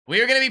We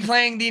are going to be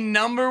playing the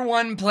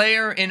 #1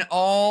 player in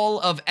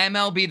all of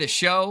MLB The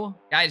Show.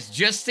 Guys,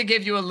 just to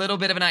give you a little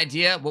bit of an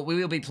idea what we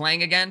will be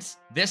playing against,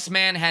 this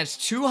man has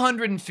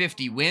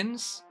 250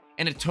 wins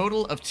and a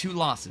total of 2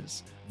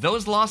 losses.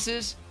 Those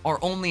losses are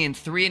only in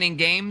 3-inning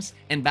games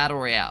and Battle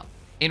Royale.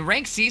 In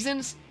ranked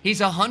seasons, he's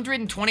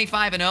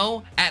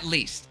 125-0 at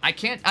least. I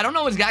don't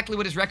know exactly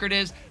what his record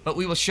is, but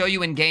we will show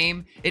you in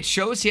game. It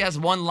shows he has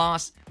 1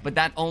 loss, but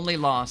that only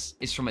loss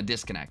is from a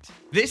disconnect.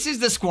 This is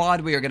the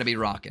squad we are going to be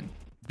rocking.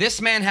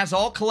 This man has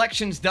all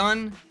collections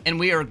done, and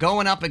we are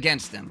going up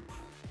against him.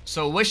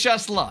 So wish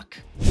us luck.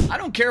 I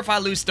don't care if I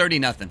lose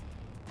 30-0.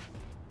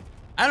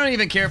 I don't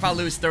even care if I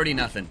lose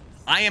 30-0.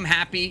 I am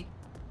happy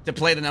to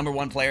play the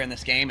 #1 player in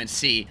this game and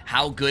see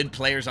how good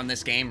players on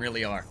this game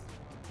really are.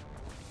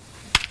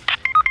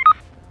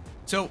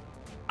 So,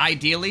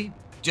 ideally,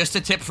 just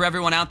a tip for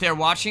everyone out there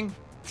watching,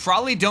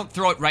 probably don't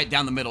throw it right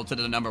down the middle to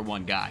the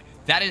 #1 guy.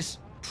 That is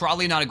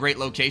probably not a great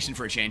location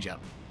for a changeup.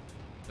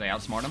 Did they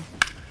outsmart him?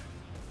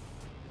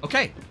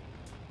 Okay.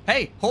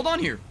 Hey, hold on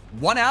here.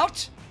 1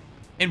 out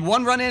and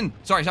 1 run in.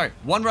 Sorry.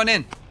 1 run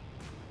in.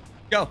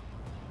 Go.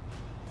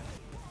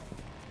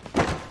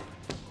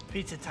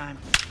 Pizza time.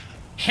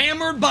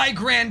 Hammered by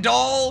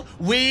Grandal.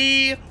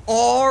 We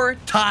are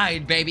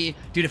tied, baby.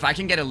 Dude, if I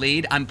can get a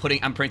lead, I'm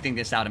printing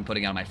this out and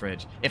putting it on my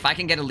fridge. If I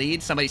can get a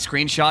lead, somebody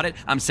screenshot it,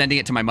 I'm sending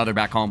it to my mother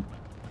back home.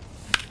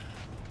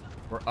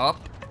 We're up.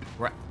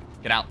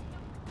 Get out.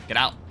 Get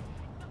out.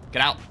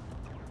 Get out.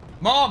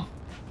 Mom!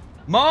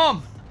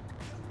 Mom!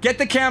 Get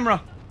the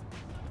camera.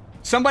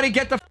 Somebody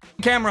get the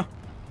camera.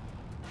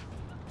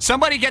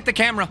 Somebody get the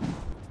camera.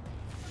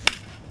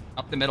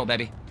 Up the middle,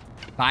 baby.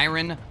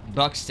 Byron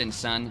Buxton,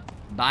 son.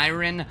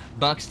 Byron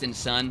Buxton,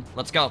 son.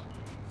 Let's go.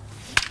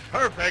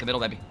 Perfect. Up the middle,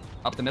 baby.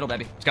 Up the middle,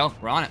 baby. Let's go.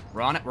 We're on it.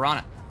 We're on it. We're on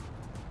it.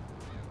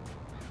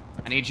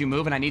 I need you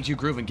moving. I need you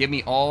grooving. Give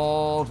me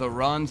all the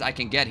runs I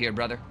can get here,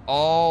 brother.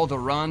 All the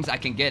runs I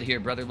can get here,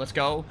 brother. Let's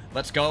go.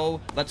 Let's go.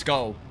 Let's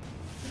go.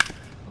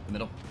 Up the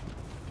middle.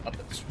 Up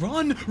the...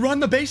 Run! Run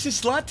the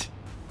bases, slut!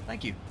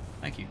 Thank you.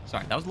 Thank you.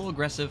 Sorry, that was a little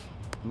aggressive.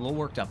 I'm a little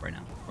worked up right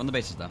now. Run the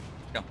bases, though.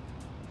 Let's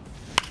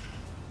go.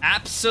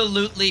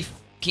 Absolutely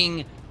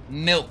fucking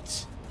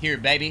milked. Here,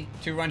 baby.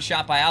 2-run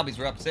shot by Albies.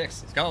 We're up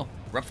 6. Let's go.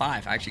 We're up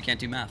 5. I actually can't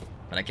do math,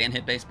 but I can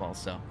hit baseballs,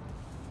 so.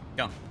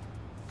 Go.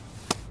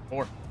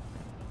 4.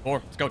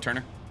 Let's go,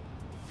 Turner.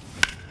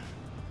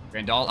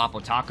 Grandal,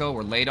 Apotaco.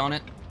 We're late on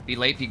it. Be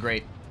late, be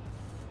great.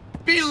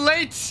 Be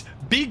late!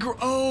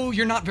 Oh,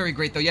 you're not very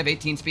great, though. You have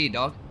 18 speed,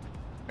 dog.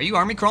 Are you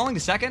army crawling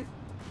to second?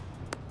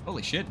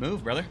 Holy shit,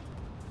 move, brother.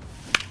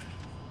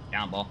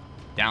 Down ball.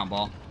 Down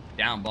ball.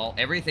 Down ball.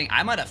 Everything.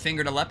 I might have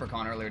fingered a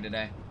leprechaun earlier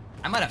today.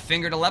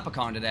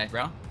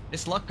 Bro.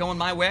 This luck going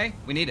my way.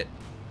 We need it.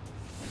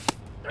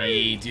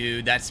 Hey,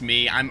 dude, that's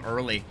me. I'm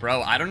early.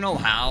 Bro, I don't know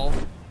how.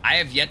 I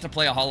have yet to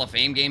play a Hall of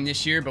Fame game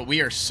this year, but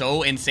we are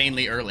so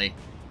insanely early.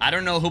 I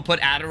don't know who put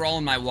Adderall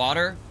in my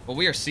water, but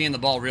we are seeing the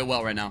ball real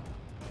well right now.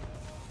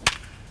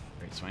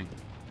 Great swing.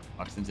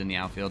 Buxton's in the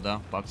outfield,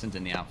 though. Buxton's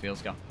in the outfield.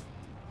 Let's go.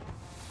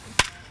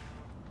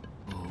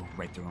 Ooh,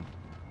 right through him.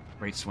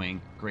 Great swing.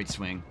 Great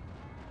swing.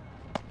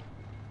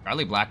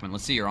 Riley Blackman,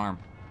 let's see your arm.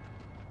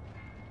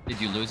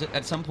 Did you lose it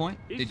at some point?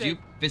 Did you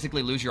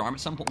physically lose your arm at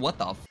some point? What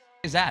the f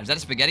is that? Is that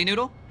a spaghetti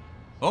noodle?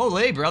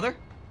 Ole, brother.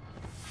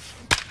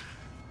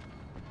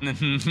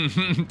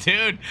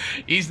 Dude,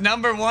 he's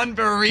 #1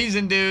 for a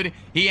reason, dude.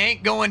 He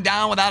ain't going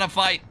down without a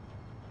fight.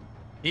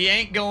 He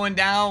ain't going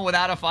down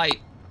without a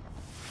fight.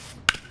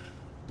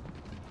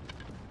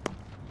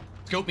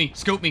 Scoop me,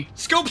 scoop me.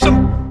 Scoop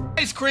some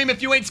ice cream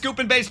if you ain't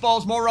scooping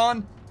baseballs,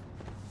 moron.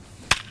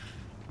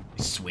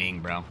 Swing,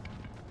 bro.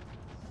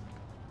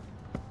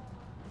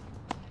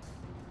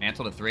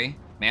 Mantle to 3.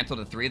 Mantle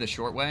to 3 the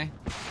short way.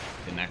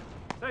 In there.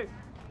 Hey.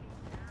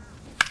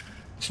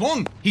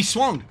 Swung! He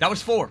swung! That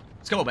was 4.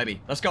 Let's go,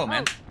 baby. Let's go,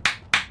 man.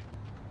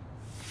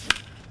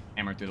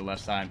 Hammer through the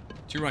left side.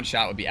 2-run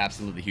shot would be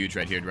absolutely huge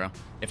right here, bro.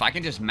 If I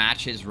can just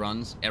match his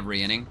runs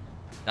every inning,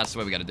 that's the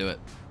way we gotta do it.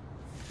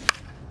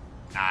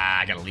 Ah,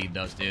 I gotta lead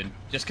those, dude.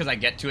 Just because I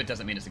get to it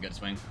doesn't mean it's a good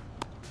swing.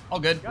 All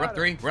good. We're up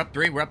 3. We're up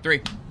 3. We're up 3.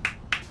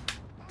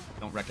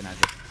 Don't recognize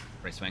it.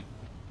 Great swing.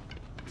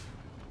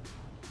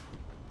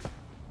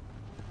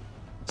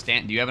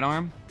 Stan, do you have an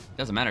arm?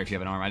 Doesn't matter if you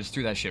have an arm. I just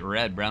threw that shit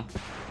red, bro.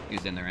 He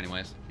was in there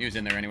anyways.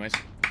 Swing.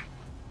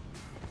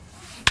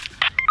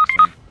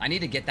 I need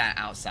to get that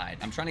outside.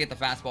 I'm trying to get the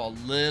fastball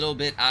a little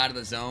bit out of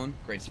the zone.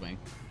 Great swing.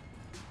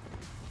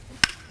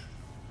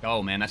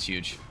 Oh, man, that's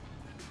huge.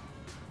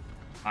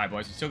 All right,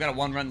 boys. We still got a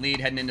 1-run lead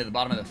heading into the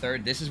bottom of the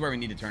 3rd. This is where we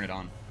need to turn it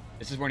on.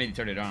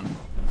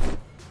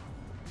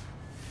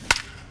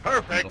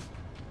 Perfect.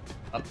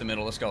 Up the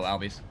middle. Let's go,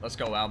 Albies. Let's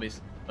go,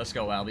 Albies. Let's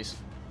go, Albies.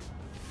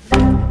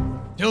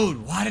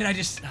 Dude, why did I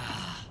just...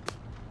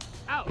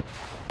 Ow.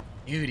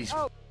 Dude, he's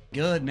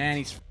good, man.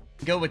 He's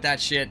good with that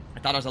shit. I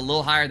thought I was a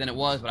little higher than it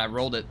was, but I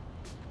rolled it.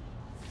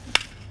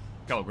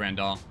 Go,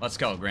 Grandal. Let's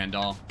go,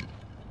 Grandal.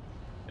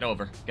 Get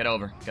over. Get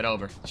over. Get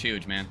over. It's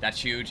huge, man. That's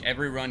huge.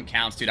 Every run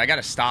counts, dude. I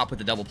gotta stop with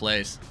the double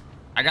plays.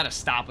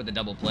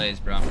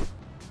 Bro.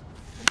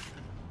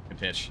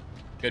 pitch.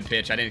 Good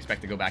pitch. I didn't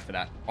expect to go back to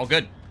that. All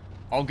good.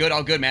 All good,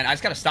 all good, man. I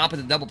just got to stop at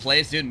the double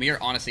plays, dude. And we are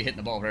honestly hitting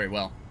the ball very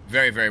well.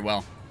 Very, very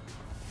well.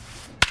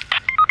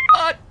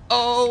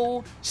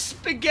 Uh-oh.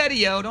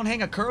 Spaghetti-o. Don't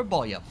hang a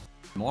curveball, you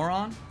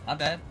moron. Not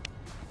bad.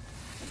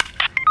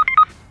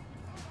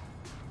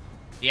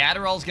 The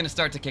Adderall's going to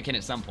start to kick in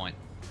at some point.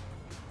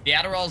 The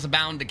Adderall's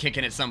bound to kick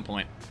in at some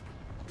point.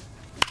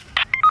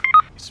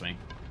 Nice swing.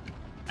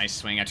 Nice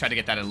swing. I tried to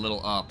get that a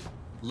little up.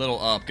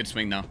 Little up. Good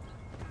swing, though.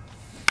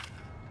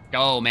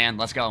 Go, man.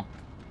 Let's go.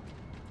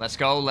 Let's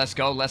go. Let's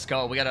go. Let's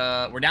go. We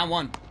gotta... We're down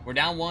one. We're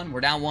down one.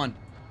 We're down one.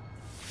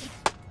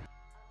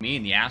 Me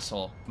and the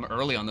asshole. I'm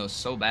early on those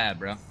so bad,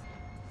 bro.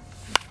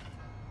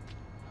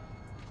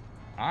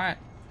 Alright.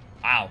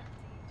 Wow.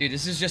 Dude,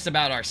 this is just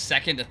about our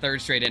second to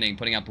third straight inning,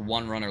 putting up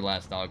 1 run or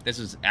less, dog. This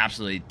is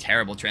absolutely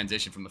terrible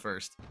transition from the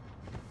first.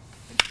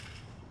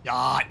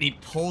 God, he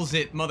pulls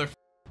it, mother...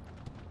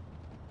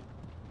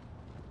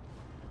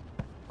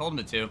 Hold him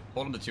to 2.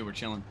 Hold him to 2. We're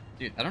chilling.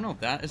 Dude, I don't know if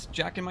that is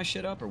jacking my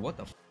shit up or what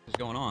the f is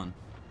going on.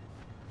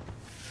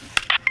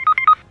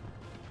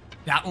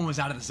 That one was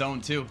out of the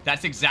zone, too.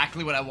 That's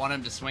exactly what I wanted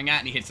him to swing at,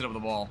 and he hits it over the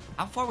wall.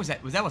 How far was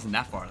that? That wasn't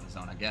that far out of the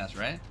zone, I guess,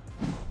 right?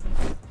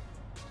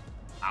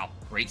 Wow,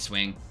 great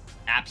swing.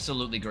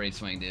 Absolutely great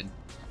swing, dude.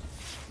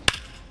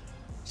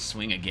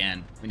 Swing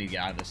again. We need to get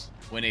out of this.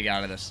 We need to get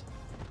out of this.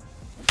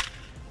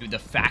 Dude, the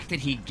fact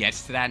that he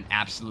gets to that and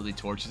absolutely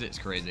torches it is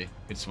crazy.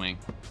 Good swing.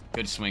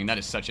 Good swing. That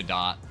is such a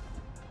dot.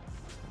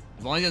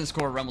 As long as he doesn't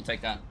score a run, we'll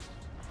take that.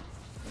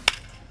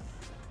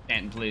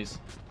 Stanton, please.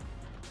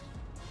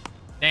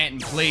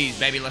 Stanton, please,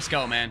 baby. Let's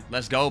go, man.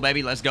 Let's go,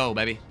 baby. Let's go,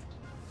 baby.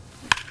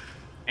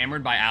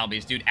 Hammered by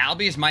Albies. Dude,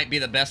 Albies might be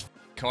the best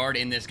card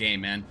in this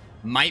game, man.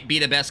 Might be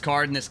the best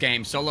card in this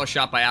game. Solo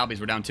shot by Albies.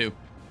 We're down 2.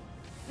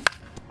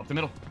 Up the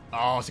middle.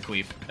 Oh, it's a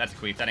queef. That's a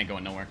queef. That ain't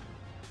going nowhere.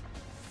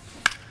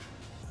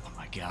 Oh,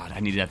 my God.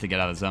 I needed that to get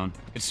out of the zone.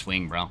 Good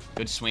swing, bro.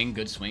 Good swing.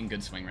 Good swing.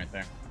 Good swing right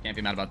there. Can't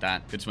be mad about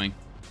that. Good swing.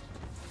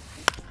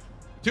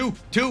 2.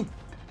 2.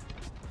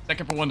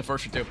 Second for 1 to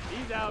first for 2.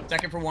 He's out.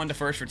 Second for 1 to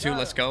first for 2.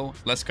 Let's go.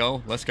 Let's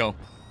go. Let's go.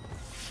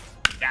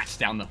 That's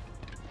down the...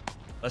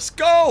 Let's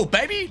go,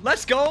 baby.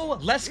 Let's go.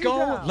 Let's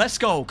go. Let's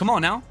go. Come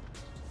on now.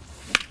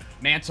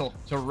 Mantle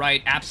to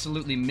right.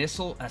 Absolutely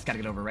missile. That's got to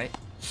get over, right?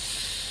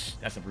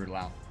 That's a brutal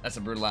out. That's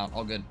a brutal out.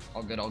 All good.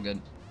 All good. All good.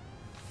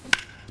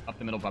 Up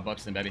the middle by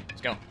Buxton, baby.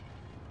 Let's go.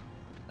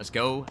 Let's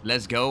go.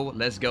 Let's go.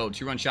 Let's go.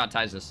 2-run shot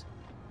ties us.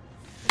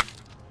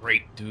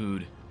 Great,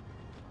 dude.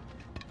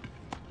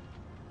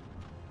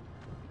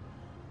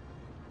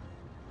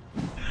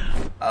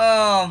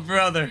 Oh,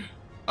 brother.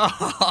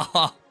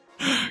 Oh,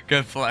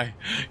 good play.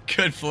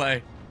 Good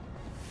play.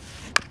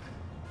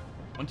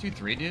 1, 2,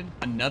 3, dude.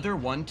 Another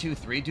 1, 2,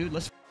 3, dude.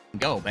 Let's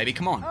go, baby.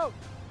 Come on. Oh.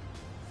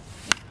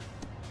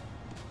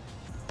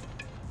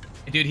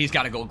 Dude, he's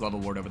got a gold glove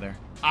award over there.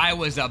 I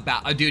was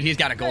about... dude, he's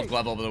got a gold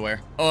glove over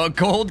there. Oh, a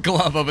gold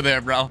glove over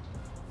there, bro.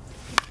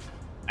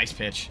 Nice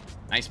pitch.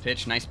 Nice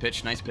pitch. Nice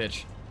pitch. Nice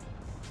pitch.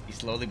 He's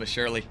slowly but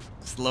surely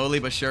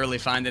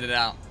finding it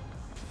out.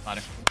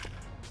 Louder.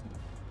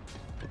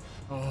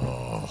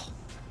 Oh.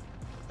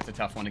 That's a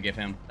tough one to give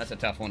him. That's a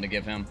tough one to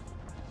give him.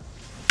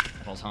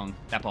 That ball's hung.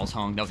 That ball's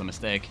hung. That was a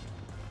mistake.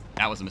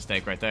 That was a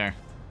mistake right there.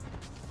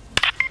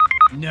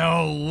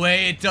 No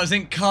way it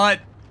doesn't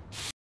cut.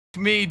 F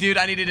me, dude.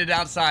 I needed it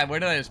outside. Where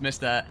did I just miss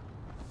that?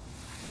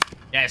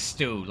 Yes,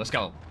 dude. Let's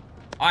go.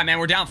 All right, man.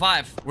 We're down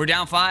 5. We're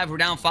down 5. We're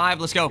down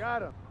 5. Let's go.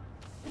 Got him.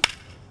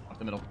 Up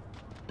the middle.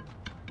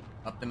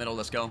 Up the middle.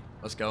 Let's go.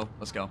 Let's go.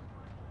 Let's go.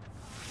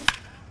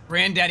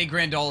 Granddaddy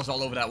Grandola's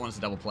all over that one. It's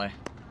a double play.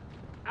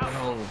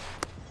 Oh,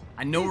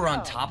 I know we're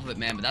on top of it,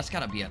 man, but that's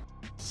got to be a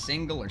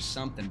single or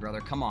something,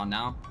 brother. Come on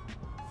now.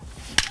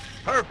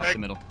 Perfect. Up the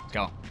middle. Let's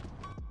go.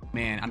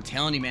 Man, I'm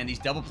telling you, man, these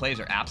double plays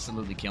are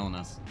absolutely killing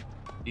us.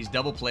 These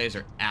double plays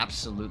are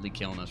absolutely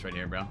killing us right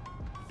here, bro.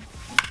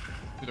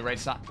 To the right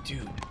side.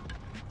 Dude.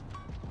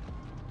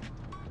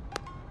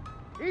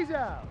 He's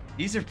out.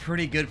 These are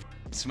pretty good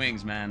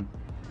swings, man.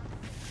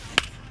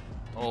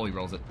 Oh, he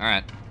rolls it. All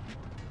right.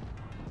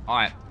 All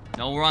right.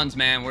 No runs,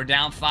 man. We're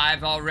down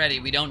 5 already.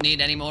 We don't need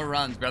any more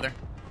runs, brother.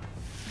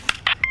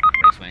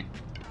 Great swing.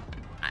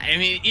 I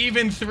mean,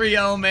 even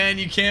 3-0, man.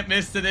 You can't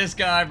miss to this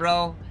guy,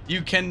 bro.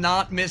 You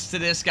cannot miss to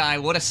this guy.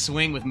 What a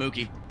swing with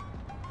Mookie.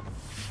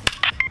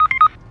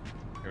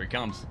 Here he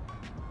comes.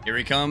 Here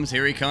he comes.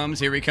 Here he comes.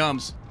 Here he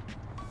comes.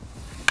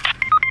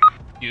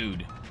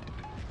 Dude.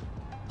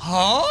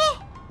 Huh?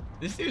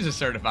 This dude's a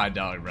certified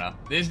dog, bro.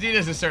 This dude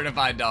is a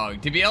certified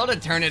dog. To be able to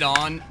turn it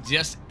on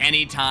just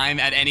any time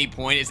at any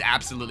point is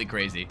absolutely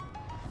crazy.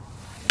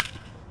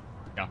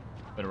 Go.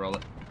 Better roll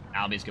it.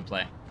 Albies, good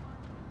play.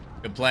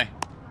 Good play.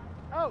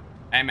 Oh.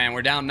 Hey, man,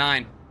 we're down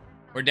 9.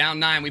 We're down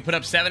 9. We put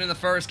up 7 in the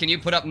first. Can you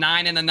put up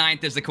 9 in the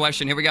 9th is the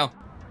question. Here we go.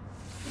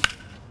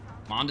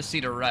 Mondesi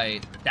to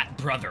right. That,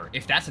 brother,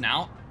 if that's an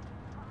out.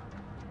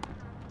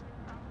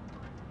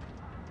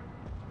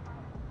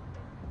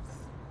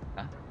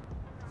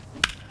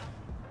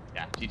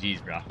 Yeah,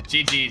 GG's, bro.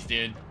 GG's,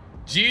 dude.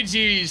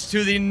 GG's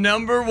to the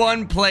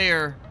 #1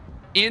 player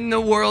in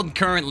the world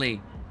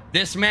currently.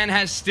 This man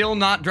has still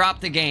not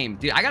dropped the game.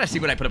 Dude, I gotta see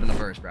what I put up in the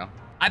first, bro.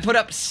 I put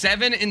up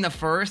 7 in the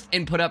first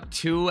and put up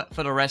 2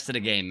 for the rest of the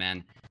game,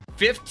 man.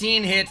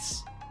 15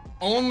 hits,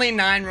 only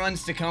 9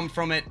 runs to come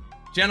from it.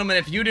 Gentlemen,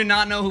 if you do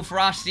not know who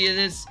Frosty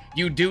is,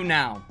 you do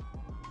now.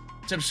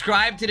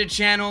 Subscribe to the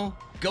channel.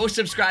 Go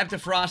subscribe to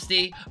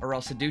Frosty, or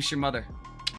I'll seduce your mother.